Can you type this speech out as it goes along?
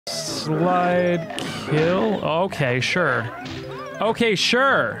Slide, kill. Okay, sure. Okay,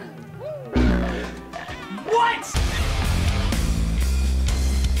 sure. What?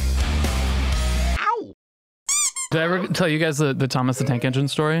 Did I ever tell you guys the Thomas the Tank Engine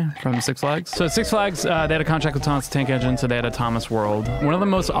story from Six Flags? So at Six Flags, they had a contract with Thomas the Tank Engine, so they had a Thomas World. One of the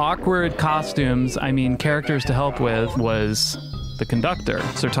most awkward costumes, I mean characters to help with, was the conductor,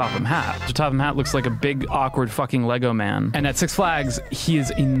 Sir Topham Hatt. Sir Topham Hatt looks like a big, awkward fucking Lego man. And at Six Flags, he is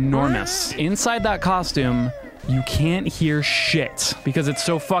enormous. Inside that costume, you can't hear shit because it's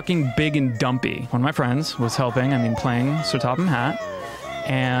so fucking big and dumpy. One of my friends was helping, playing Sir Topham Hatt.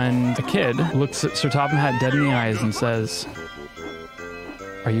 And a kid looks at Sir Topham Hatt dead in the eyes and says,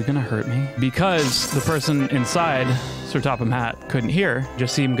 "Are you gonna hurt me?" Because the person inside Sir Topham Hatt couldn't hear,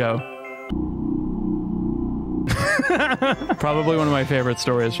 just see him go. Probably one of my favorite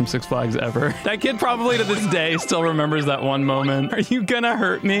stories from Six Flags ever. That kid probably to this day still remembers that one moment. Are you gonna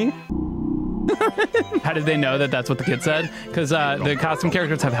hurt me? How did they know that that's what the kid said? Because the costume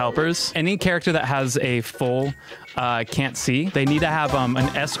characters have helpers. Any character that has a full can't see, they need to have an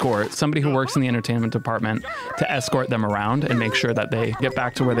escort, somebody who works in the entertainment department to escort them around and make sure that they get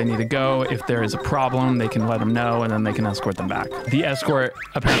back to where they need to go. If there is a problem, they can let them know and then they can escort them back. The escort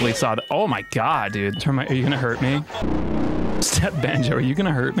apparently saw that. Oh my God, dude. Are you gonna hurt me? Step Banjo, are you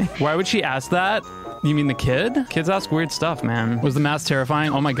gonna hurt me? Why would she ask that? You mean the kid? Kids ask weird stuff, man. Was the mask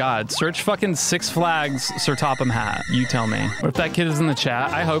terrifying? Oh my God. Search fucking Six Flags Sir Topham Hatt. You tell me. What if that kid is in the chat?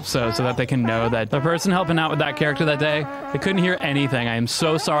 I hope so that they can know that the person helping out with that character that day, they couldn't hear anything. I am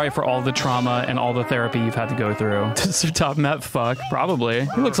so sorry for all the trauma and all the therapy you've had to go through. Does Sir Topham Hatt fuck? Probably.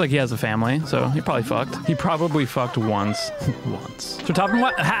 He looks like he has a family, so he probably fucked. He probably fucked once. Once. Sir Topham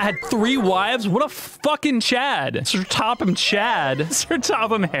Hatt had 3 wives? What a fucking Chad. Sir Topham Chad. Sir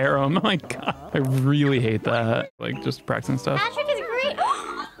Topham Harem. Oh my God. I really hate that. Like, just practicing stuff. Patrick is great.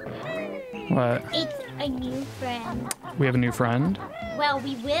 What? It's a new friend. We have a new friend? Well,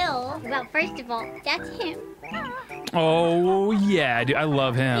 we will. Well, first of all, that's him. Oh, yeah, dude. I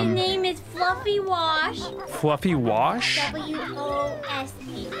love His him. name is Fluffy Wash. Fluffy Wash?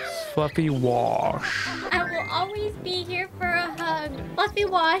 W-O-S-H. Fluffy Wash. I will always be here for a hug. Fluffy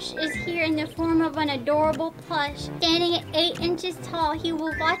Wash is here in the form of an adorable plush. Standing at 8 inches tall, he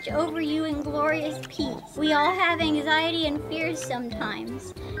will watch over you in glorious peace. We all have anxiety and fears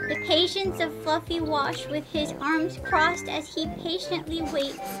sometimes. The patience of Fluffy Wash with his arms crossed as he patiently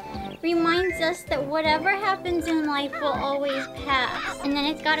waits reminds us that whatever happens in life will always pass. And then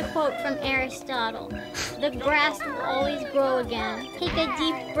it's got a quote from Aristotle. The grass will always grow again. Take a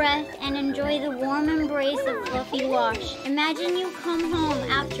deep breath and enjoy the warm embrace of Fluffy Wash. Imagine you come home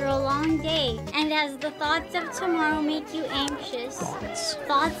after a long day, and as the thoughts of tomorrow make you anxious,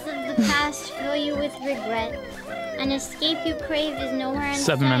 thoughts of the past fill you with regret. An escape you crave is nowhere in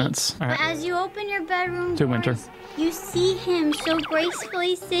 7 sight. minutes. All right. But as you open your bedroom To winter. doors, you see him so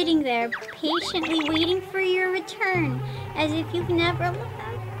gracefully sitting there, patiently waiting for your return, as if you've never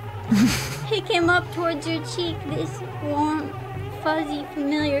left. Pick him up towards your cheek, this warm, fuzzy,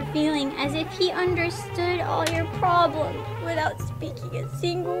 familiar feeling, as if he understood all your problems without speaking a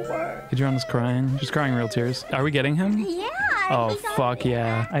single word. Adriana's crying. She's crying real tears. Are we getting him? Yeah. Oh, he's all fuck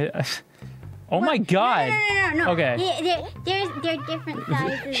here. yeah. Oh my God. No. Okay. They're different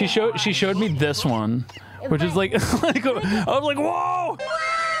sizes. She showed me this one, which is like, I was like, whoa!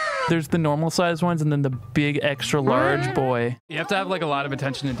 There's the normal sized ones and then the big extra large boy. You have to have like a lot of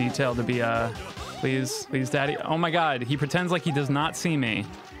attention to detail to be please, daddy. Oh my God, he pretends like he does not see me.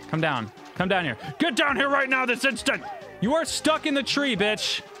 Come down here. Get down here right now this instant. You are stuck in the tree,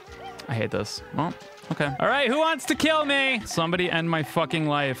 bitch. I hate this. Well, okay. All right, who wants to kill me? Somebody end my fucking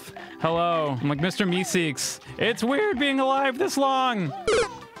life. Hello, I'm like Mr. Meeseeks. It's weird being alive this long.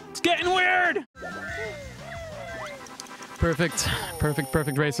 It's getting weird.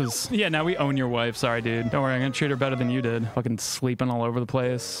 Perfect races. Yeah, now we own your wife. Sorry, dude. Don't worry, I'm gonna treat her better than you did. Fucking sleeping all over the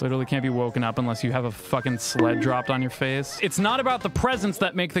place. Literally can't be woken up unless you have a fucking sled dropped on your face. It's not about the presents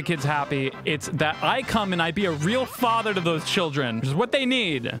that make the kids happy. It's that I come and I be a real father to those children, which is what they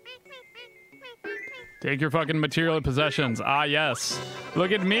need. Take your fucking material possessions. Ah, yes.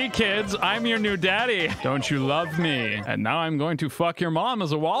 Look at me, kids. I'm your new daddy. Don't you love me? And now I'm going to fuck your mom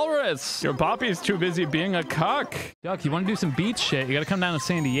as a walrus. Your poppy's too busy being a cuck. Yuck, you want to do some beach shit? You gotta come down to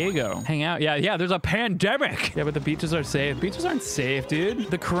San Diego. Hang out. Yeah, there's a pandemic. Yeah, but the beaches are safe. Beaches aren't safe,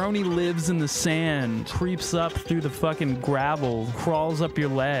 dude. The crony lives in the sand, creeps up through the fucking gravel, crawls up your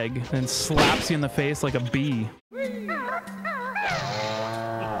leg, and slaps you in the face like a bee.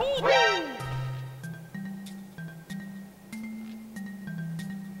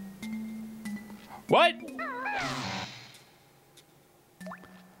 What?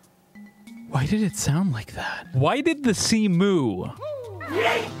 Why did it sound like that? Why did the sea moo?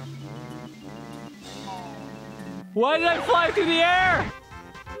 Why did I fly through the air?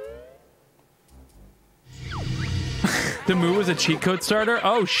 The moo was a cheat code starter?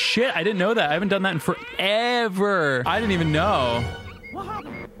 Oh shit, I didn't know that. I haven't done that in forever. I didn't even know. What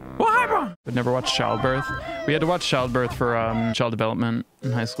happened? What happened? I've never watched Childbirth. We had to watch Childbirth for child development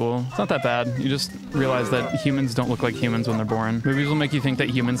in high school. It's not that bad. You just realize that humans don't look like humans when they're born. Movies will make you think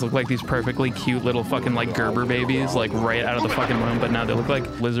that humans look like these perfectly cute little fucking like Gerber babies, like right out of the fucking womb, but now they look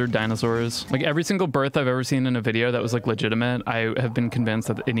like lizard dinosaurs. Like every single birth I've ever seen in a video that was like legitimate, I have been convinced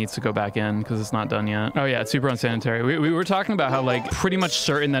that it needs to go back in because it's not done yet. Oh yeah, it's super unsanitary. We were talking about how like pretty much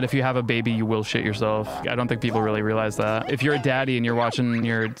certain that if you have a baby, you will shit yourself. I don't think people really realize that. If you're a daddy and you're watching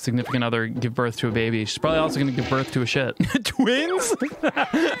your significant other give birth to a baby, she's probably also gonna give birth to a shit. Twins?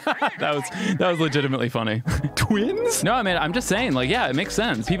 that was legitimately funny. Twins? No, I mean, I'm just saying, like, yeah, it makes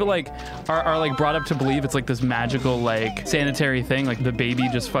sense. People like are like brought up to believe it's like this magical like sanitary thing, like the baby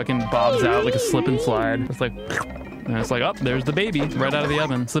just fucking bobs out like a slip and slide. It's like, and it's like, oh, there's the baby right out of the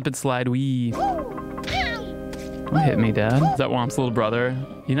oven. Slip and slide, wee. Don't hit me, Dad. Is that Womp's little brother?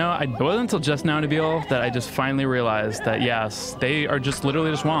 You know, it wasn't until just now, Nabil, that I just finally realized that, yes, they are just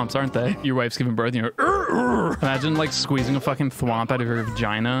literally just Womps, aren't they? Your wife's giving birth and you're imagine like squeezing a fucking thwomp out of your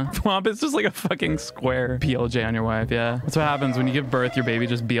vagina. Thwomp is just like a fucking square BLJ on your wife, yeah. That's what happens when you give birth, your baby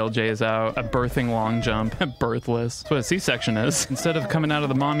just BLJs out. A birthing long jump. Birthless. That's what a C-section is. Instead of coming out of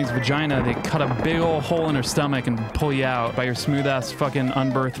the mommy's vagina, they cut a big old hole in her stomach and pull you out by your smooth-ass fucking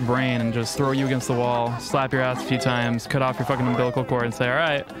unbirthed brain and just throw you against the wall, slap your ass a few times, cut off your fucking umbilical cord and say, all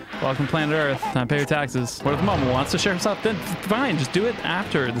right, welcome to planet Earth, time to pay your taxes. What if mom wants to share herself? Then fine, just do it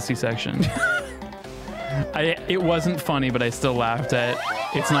after the C-section. It wasn't funny, but I still laughed at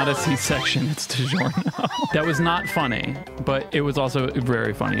it's not a C-section, it's DiGiorno. That was not funny, but it was also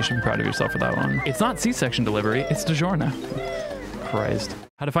very funny. You should be proud of yourself for that one. It's not C-section delivery, it's DiGiorno. Christ.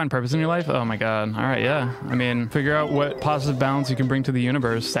 How to find purpose in your life? Oh my God. All right, yeah. I mean, figure out what positive balance you can bring to the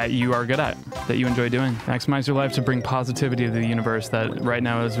universe that you are good at, that you enjoy doing. Maximize your life to bring positivity to the universe that right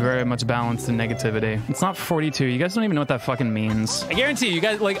now is very much balanced in negativity. It's not 42. You guys don't even know what that fucking means. I guarantee you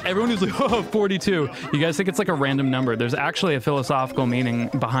guys, like, everyone who's like, oh, 42. You guys think it's like a random number. There's actually a philosophical meaning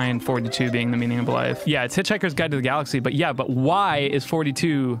behind 42 being the meaning of life. Yeah, it's Hitchhiker's Guide to the Galaxy, but yeah, but why is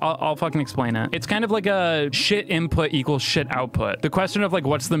 42? I'll fucking explain it. It's kind of like a shit input equals shit output. The question of like,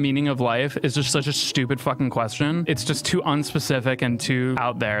 what's the meaning of life is just such a stupid fucking question. It's just too unspecific and too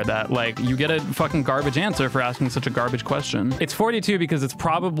out there that like you get a fucking garbage answer for asking such a garbage question. It's 42 because it's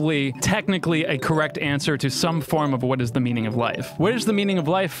probably technically a correct answer to some form of what is the meaning of life. What is the meaning of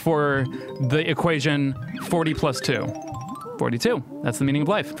life for the equation 40 plus 2? 42. That's the meaning of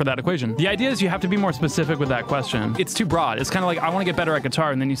life for that equation. The idea is you have to be more specific with that question. It's too broad. It's kind of like, I want to get better at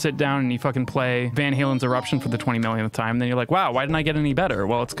guitar, and then you sit down and you fucking play Van Halen's Eruption for the 20 millionth time, and then you're like, wow, why didn't I get any better?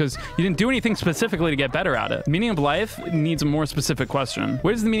 Well, it's because you didn't do anything specifically to get better at it. The meaning of life needs a more specific question.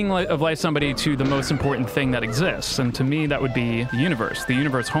 What is the meaning of life, somebody, to the most important thing that exists? And to me, that would be the universe. The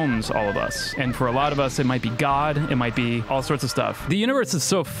universe homes all of us. And for a lot of us, it might be God, it might be all sorts of stuff. The universe is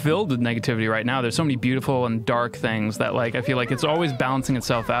so filled with negativity right now. There's so many beautiful and dark things that like, I feel like it's always balancing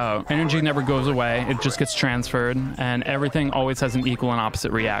itself out. Energy never goes away. It just gets transferred, and everything always has an equal and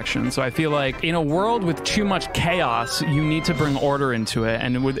opposite reaction. So I feel like in a world with too much chaos, you need to bring order into it.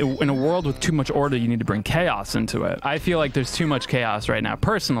 And in a world with too much order, you need to bring chaos into it. I feel like there's too much chaos right now,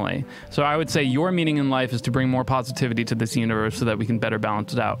 personally. So I would say your meaning in life is to bring more positivity to this universe so that we can better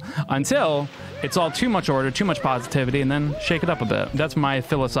balance it out. Until it's all too much order, too much positivity, and then shake it up a bit. That's my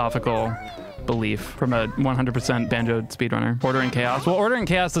philosophical belief from a 100% Banjo speedrunner. Order and chaos. Well, order and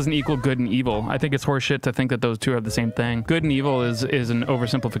chaos doesn't equal good and evil. I think it's horseshit to think that those two are the same thing. Good and evil is an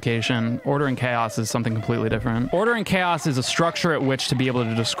oversimplification. Order and chaos is something completely different. Order and chaos is a structure at which to be able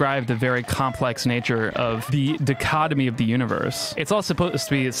to describe the very complex nature of the dichotomy of the universe. It's all supposed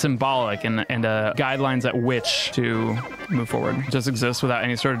to be symbolic and guidelines at which to move forward. It just exists without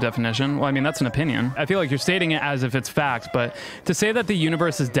any sort of definition. Well, I mean, that's an opinion. I feel like you're stating it as if it's fact, but to say that the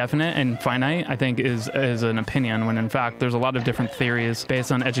universe is definite and finite, I think is an opinion, when in fact there's a lot of different theories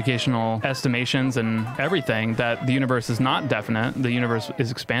based on educational estimations and everything that the universe is not definite. The universe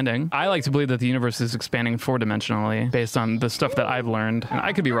is expanding. I like to believe that the universe is expanding four-dimensionally based on the stuff that I've learned. And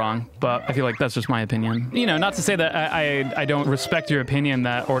I could be wrong, but I feel like that's just my opinion. You know, not to say that I don't respect your opinion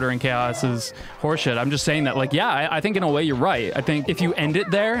that order and chaos is horseshit. I'm just saying that, like, yeah, I think in a way you're right. I think if you end it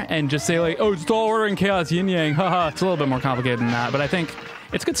there and just say like, oh, it's all order and chaos, yin yang, haha, it's a little bit more complicated than that. But I think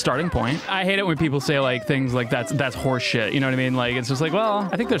It's a good starting point. I hate it when people say like things like that's horse shit. You know what I mean? Like, it's just like, well,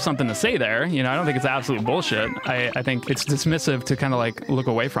 I think there's something to say there. You know, I don't think it's absolute bullshit. I think it's dismissive to kind of like look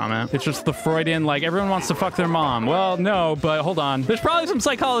away from it. It's just the Freudian, like, everyone wants to fuck their mom. Well, no, but hold on. There's probably some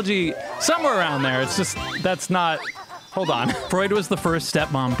psychology somewhere around there. It's just, that's not... Hold on. Freud was the first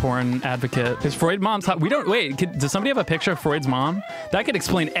stepmom porn advocate. Is Freud mom's hot? We don't, wait, does somebody have a picture of Freud's mom? That could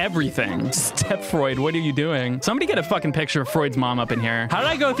explain everything. Step Freud, what are you doing? Somebody get a fucking picture of Freud's mom up in here. How did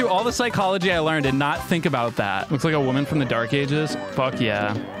I go through all the psychology I learned and not think about that? Looks like a woman from the dark ages. Fuck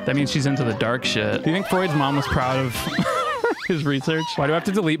yeah. That means she's into the dark shit. Do you think Freud's mom was proud of... his research? Why do I have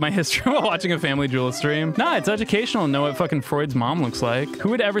to delete my history while watching a Family Jewel stream? Nah, it's educational to know what fucking Freud's mom looks like. Who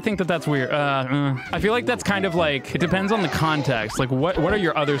would ever think that that's weird? I feel like that's kind of like, it depends on the context. Like, what are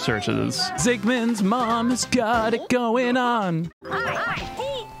your other searches? Zygmunt's mom has got it going on.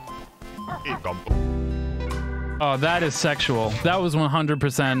 Oh, that is sexual. That was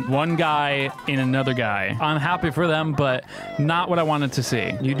 100% one guy in another guy. I'm happy for them, but not what I wanted to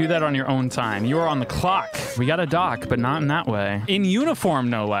see. You do that on your own time. You are on the clock. We got a dock, but not in that way. In uniform,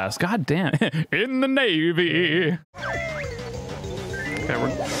 no less. God damn. In the Navy.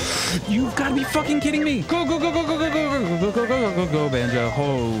 Okay, you've got to be fucking kidding me. Go, go, go, go, go, go, go, go, go, go, go, go, Banjo.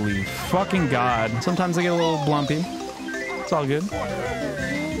 Holy fucking God. Sometimes I get a little blumpy. It's all good.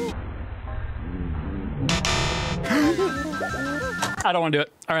 I don't want to do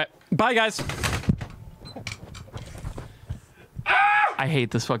it. All right. Bye, guys. I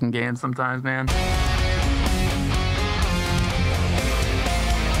hate this fucking game sometimes, man.